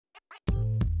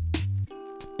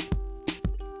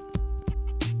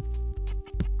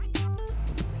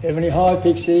Heavenly High,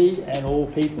 Pixie, and all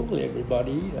people,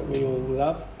 everybody that we all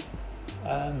love.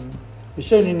 We're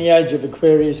soon in the age of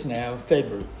Aquarius now,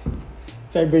 February.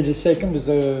 February the 2nd was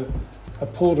a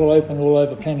portal open all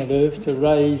over planet Earth to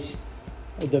raise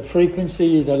the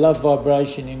frequency, the love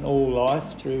vibration in all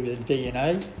life through the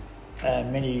DNA.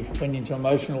 Many went into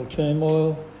emotional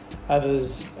turmoil,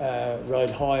 others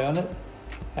rode high on it,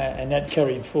 and that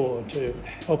carried forward to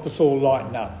help us all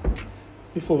lighten up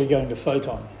before we go into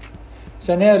photon.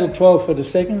 So now the 12th of the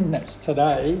 2nd, that's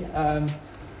today.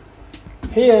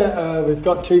 Here we've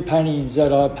got two paintings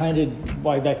that I painted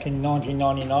way back in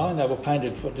 1999. They were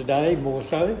painted for today, more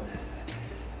so.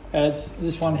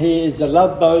 This one here is the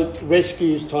Love Boat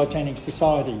Rescues Titanic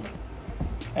Society.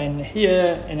 And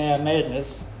here in our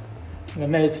madness, in the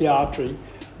mad theatre,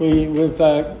 we've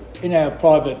in our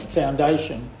private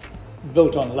foundation,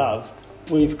 built on love,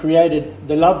 we've created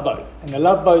the Love Boat. And the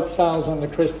Love Boat sails on the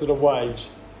crest of the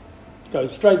waves,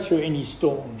 goes straight through any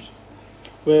storms.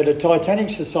 We're the Titanic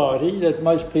Society that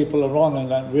most people are on and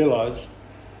don't realise.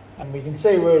 And we can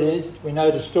see where it is. We know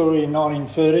the story in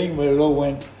 1913 where it all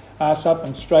went arse up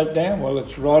and straight down. Well,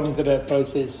 it's right into that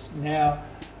process now,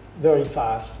 very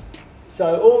fast.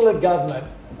 So all the government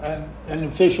and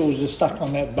officials are stuck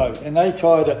on that boat, and they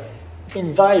try to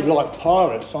invade like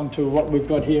pirates onto what we've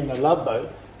got here in the Love Boat,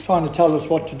 trying to tell us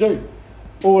what to do.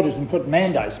 Orders and put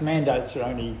mandates. Mandates are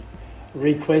only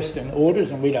requests and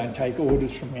orders, and we don't take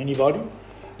orders from anybody.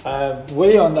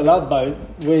 We on the Love Boat,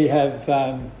 we have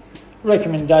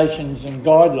recommendations and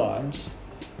guidelines.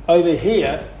 Over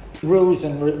here, rules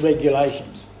and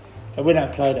regulations. So we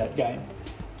don't play that game.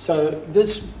 So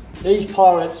these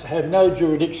pirates have no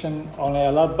jurisdiction on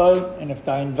our Love Boat, and if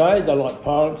they invade, they're like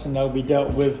pirates and they'll be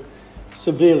dealt with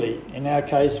severely. In our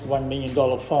case, $1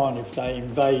 million fine if they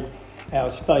invade our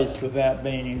space without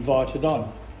being invited on.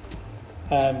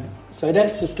 So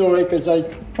that's the story, because they're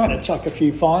trying to chuck a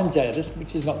few fines at us,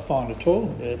 which is not fine at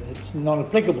all. It's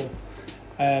non-applicable.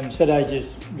 So they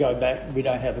just go back. We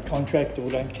don't have a contract or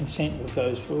don't consent with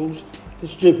those fools, the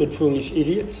stupid, foolish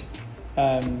idiots.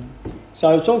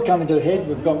 So it's all coming to a head.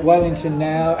 We've got Wellington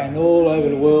now, and all over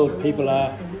the world people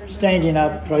are standing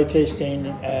up, protesting,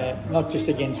 not just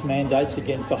against mandates,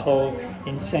 against the whole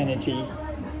insanity,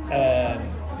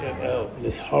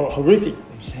 horrific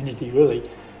insanity really.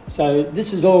 So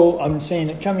this is all, I'm seeing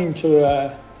it coming to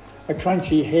a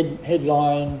crunchy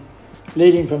headline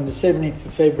leading from the 17th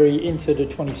of February into the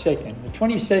 22nd. The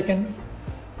 22nd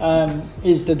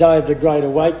is the day of the Great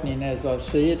Awakening as I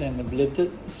see it and have lived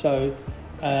it. So,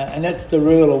 and that's the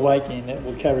real awakening that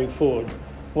will carry forward.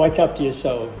 Wake up to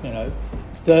yourself, you know.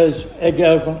 Those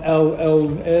Edgar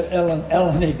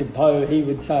Poe, he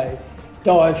would say,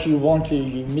 die if you want to,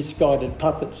 you misguided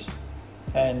puppets.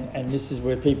 And this is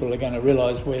where people are going to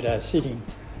realise where they're sitting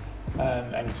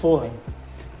and falling.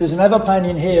 There's another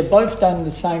painting here, both done at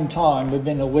the same time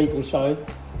within a week or so.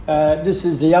 This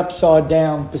is the upside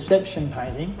down perception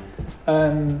painting,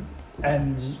 and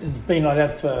it's been like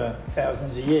that for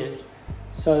thousands of years.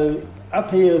 So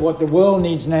up here, what the world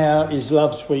needs now is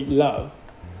love, sweet love.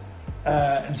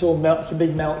 It's a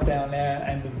big meltdown now,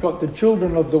 and we've got the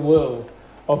children of the world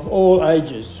of all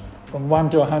ages, from 1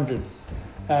 to 100.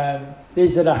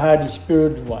 These are the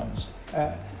hardy-spirited ones,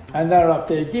 and they're up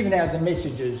there giving out the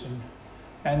messages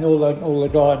and all the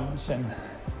guidance and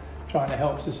trying to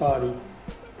help society.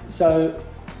 So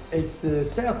it's the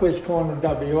southwest corner of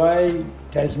WA,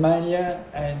 Tasmania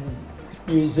and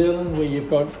New Zealand, where you've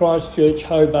got Christchurch,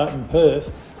 Hobart and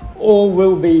Perth, all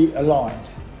will be aligned.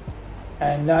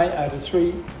 And they are the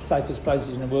 3 safest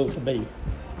places in the world to be,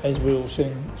 as we'll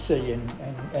soon see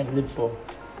and live for.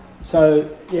 So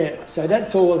yeah, so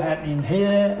that's all happening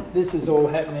here. This is all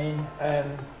happening.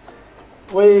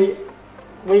 We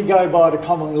go by the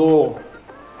common law,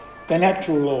 the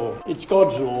natural law. It's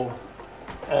God's law,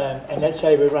 and that's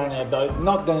how we run our boat.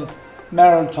 Not the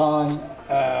maritime,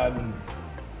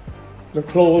 the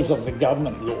clause of the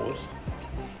government laws.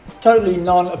 Totally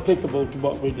non-applicable to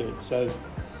what we do. So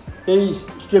these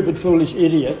stupid, foolish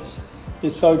idiots,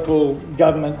 this so-called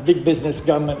government, big business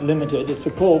government limited, it's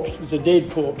a corpse, it's a dead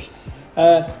corpse.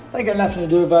 They got nothing to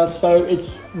do with us, so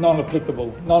it's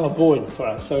non-applicable, non-avoid for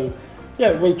us. So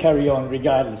yeah, we carry on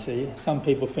regardless here. Some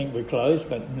people think we're closed,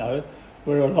 but no,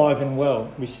 we're alive and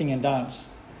well. We sing and dance.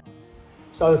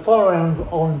 So following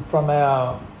on from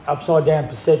our upside down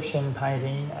perception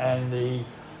painting and the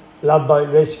Love Boat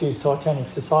Rescues Titanic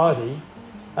Society,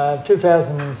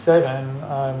 2007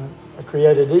 I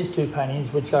created these 2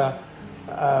 paintings, which are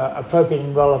appropriate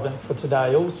and relevant for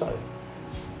today also.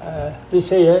 This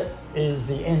here is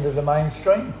the end of the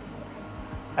mainstream,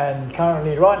 and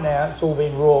currently right now it's all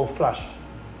been royal flushed.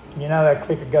 You know how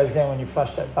quick it goes down when you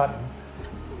flush that button.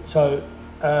 So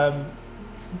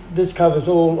this covers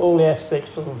all the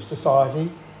aspects of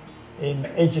society in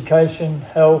education,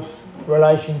 health,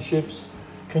 relationships,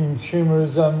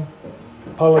 consumerism,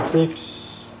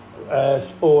 politics,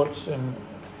 sports and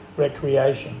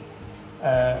recreation.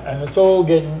 And it's all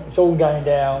going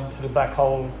down to the black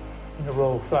hole in the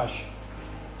Royal Flush.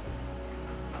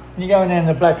 When you go down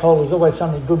the black hole, there's always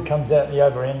something good comes out the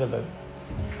other end of it.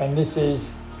 And this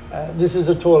is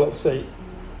a toilet seat.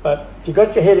 But if you've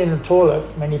got your head in a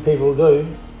toilet, many people do,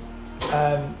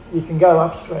 you can go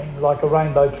upstream like a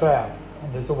rainbow trout,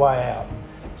 and there's a way out.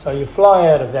 So you fly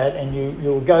out of that and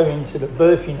you'll go into the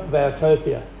birthing of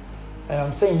Autopia. And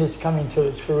I'm seeing this coming to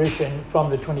its fruition from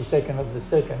the 22nd of the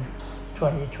 2nd,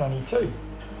 2022.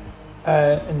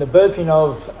 In the birthing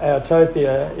of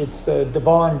Autopia, it's a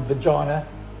divine vagina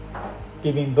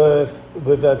giving birth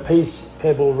with a peace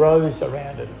pebble rose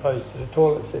around it, opposed to the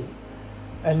toilet seat.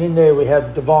 And in there we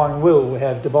have divine will, we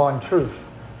have divine truth,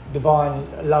 divine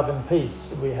love and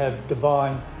peace, we have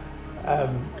divine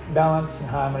balance and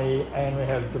harmony, and we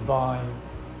have divine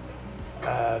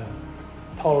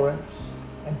tolerance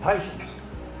and patience.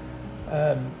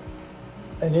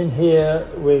 And in here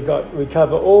we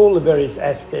cover all the various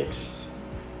aspects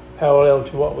parallel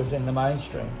to what was in the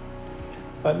mainstream.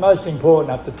 But most important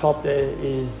up the top there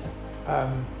is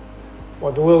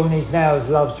what the world needs now is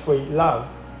love, sweet love.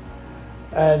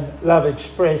 And love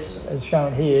expressed, as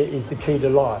shown here, is the key to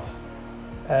life.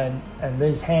 And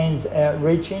these hands out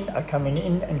reaching are coming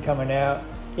in and coming out,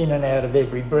 in and out of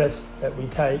every breath that we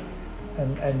take.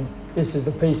 And this is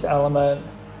the peace element.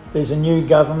 These are new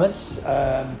governments.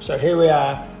 So here we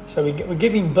are. So we're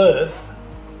giving birth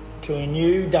to a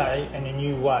new day and a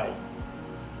new way,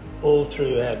 all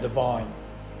through our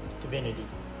divinity.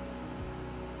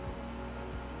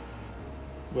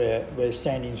 We're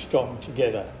standing strong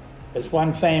together as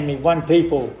one family, one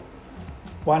people,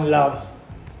 one love,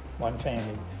 one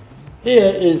family.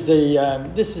 Here is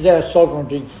this is our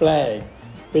sovereignty flag.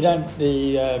 It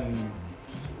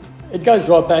goes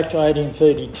right back to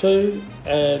 1832,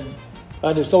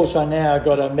 but it's also now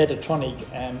got a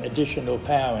Metatronic additional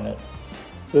power in it.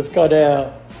 We've got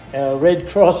our red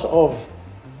cross of,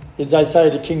 as they say,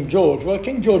 to King George. Well,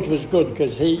 King George was good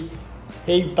because he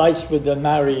based with the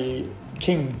Maori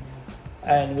king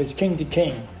and was king to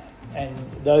king, and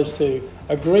those two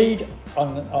agreed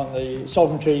on the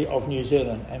sovereignty of New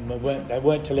Zealand, and they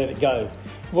weren't to let it go.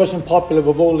 It wasn't popular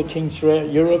with all the kings throughout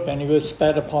Europe, and he was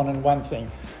spat upon in one thing,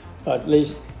 but at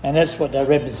least, and that's what they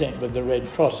represent with the red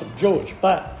cross of George.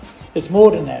 But it's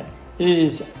more than that. It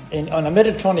is on a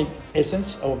Metatronic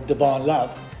essence of divine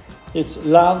love. It's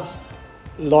love,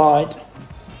 light,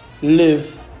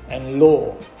 live and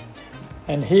law.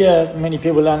 And here many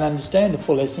people don't understand the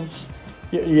full essence.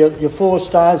 Your 4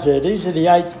 stars there, these are the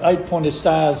eight-pointed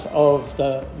stars of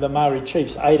the Maori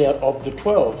chiefs, 8 out of the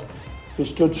 12 who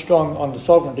stood strong on the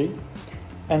sovereignty.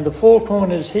 And the 4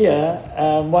 corners here,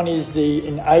 one is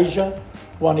in Asia,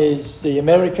 one is the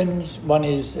Americans, one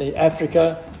is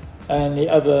Africa, and the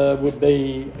other would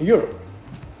be Europe.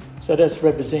 So that's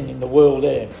representing the world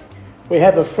there. We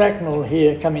have a fractal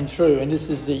here coming through, and this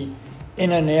is the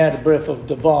inner and outer breath of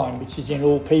divine, which is in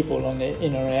all people on their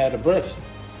inner and outer breath.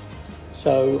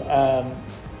 So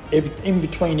in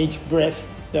between each breath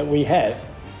that we have,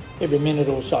 every minute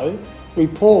or so, we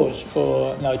pause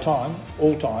for no time,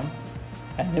 all time,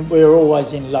 and then we're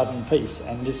always in love and peace.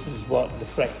 And this is what the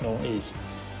fractal is.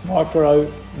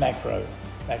 Micro, macro,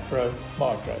 macro,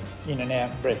 micro, in and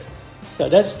out breath. So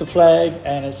that's the flag,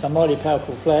 and it's a mighty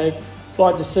powerful flag. I'd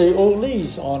like to see all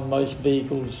these on most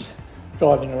vehicles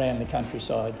driving around the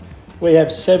countryside. We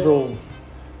have several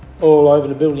all over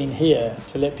the building here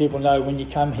to let people know when you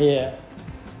come here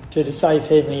to the safe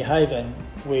heavenly haven,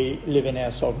 we live in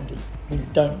our sovereignty. We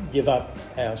don't give up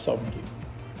our sovereignty.